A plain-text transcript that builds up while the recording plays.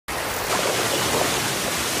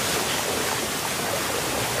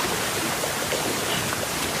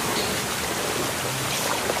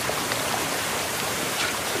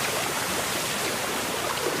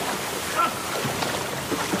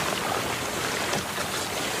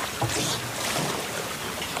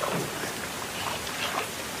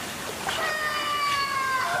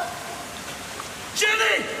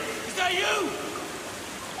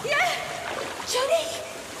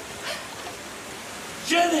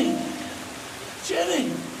Jenny!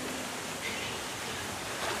 Jenny!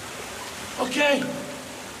 Okay.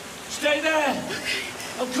 Stay there.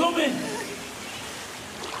 I'm coming.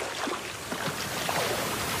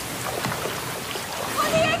 What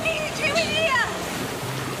the heck are you doing here?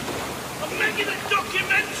 I'm making a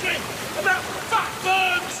documentary about fat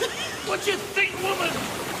birds. What do you think, woman?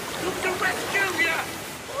 Come to rescue you.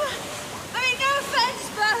 I mean, no offense,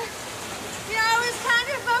 but, you know, I was kind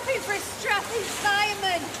of hoping for a strappy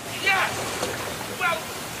fireman. Yeah. Well,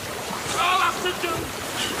 I'll have to do.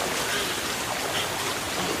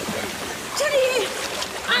 Jenny!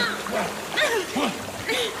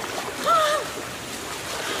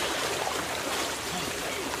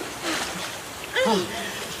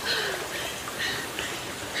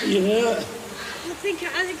 Yeah.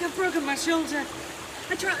 I think I've broken my shoulder.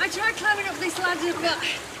 I tried climbing up this ladder, but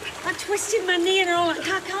I twisted my knee and all. I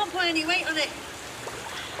can't put any weight on it.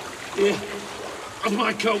 Yeah. Have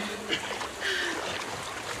my coat.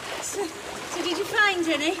 So did you find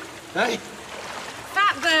any? Hey?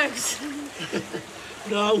 Fatbergs.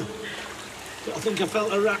 No. But I think I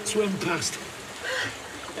felt a rat swim past.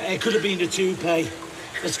 It could have been a toupee.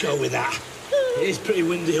 Let's go with that. It is pretty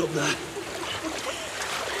windy up there.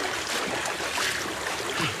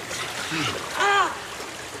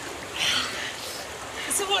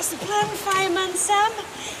 So what's the plan, Fireman Sam?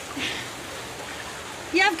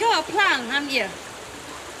 You have got a plan, haven't you?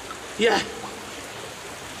 Yeah.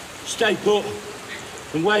 Stay put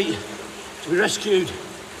and wait to be rescued.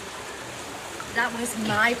 That was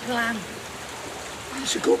my plan.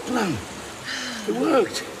 It's a good plan. It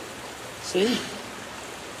worked. See?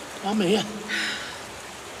 I'm here.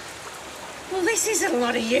 Well, this is a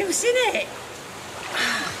lot of use, isn't it?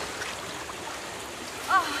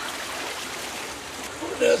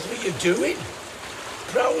 What on earth were you doing?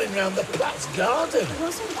 Prowling round the Platt's garden? I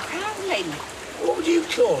wasn't prowling. What would you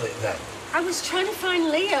call it then? I was trying to find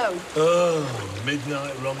Leo. Oh,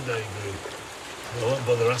 midnight rendezvous. I won't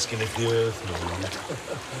bother asking if the earth moved.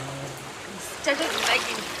 Instead of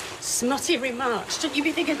making snotty remarks, shouldn't you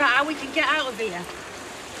be thinking about how we can get out of here?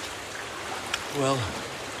 Well,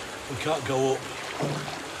 we can't go up.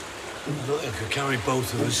 I don't think I could carry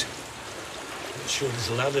both of us. Not sure this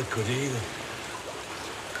ladder could either.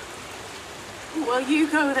 Well, you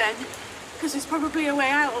go then, because there's probably a way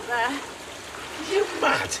out up there. Are you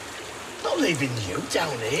mad? Not leaving you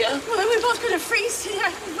down here. Well, we're both going to freeze to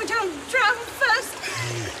death if we don't drown first.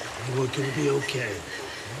 We're going to be okay.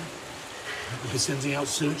 We'll be sending out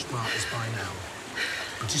search parties by now.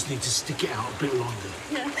 We just need to stick it out a bit longer.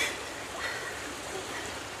 Yeah.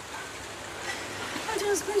 I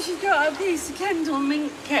don't suppose you've got a piece of Kendall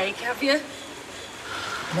mint cake, have you?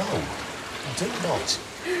 No, I do not.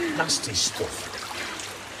 Nasty stuff.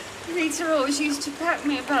 Rita always used to pack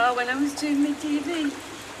me a bar when I was doing my TV.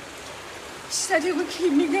 She said it would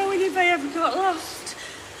keep me going if I ever got lost.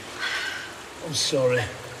 I'm sorry.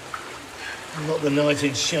 I'm not the knight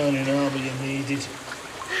in shining armour you needed.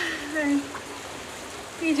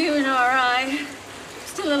 You're doing all right.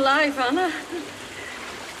 Still alive, Anna.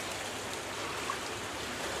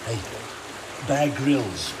 Hey, Bear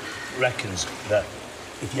Grylls reckons that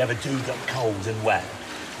if you ever do get cold and wet,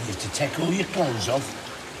 you have to take all your clothes off,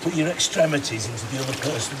 put your extremities into the other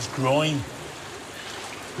person's groin.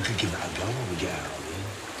 We could give that a go when we get out of here.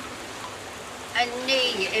 A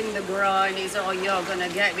knee in the groin is all you're gonna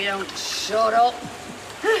get if you don't shut up.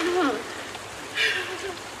 But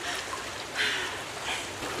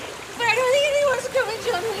I don't think anyone's coming,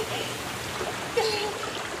 Johnny.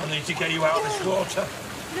 I need to get you out of this water.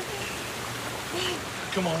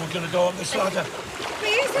 Come on, we're gonna go up this ladder. But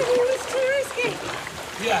you said it was too risky.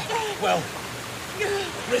 Yeah, well,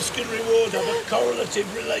 risk and reward have a correlative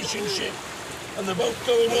relationship, and they're both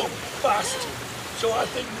going up fast. So I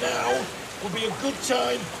think now will be a good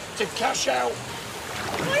time to cash out.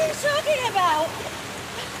 What are you talking about?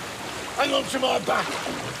 Hang on to my back.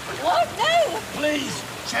 What? No! Please,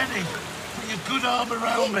 Jenny, put your good arm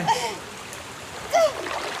around me.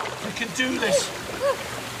 We can do this.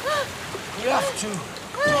 We have to.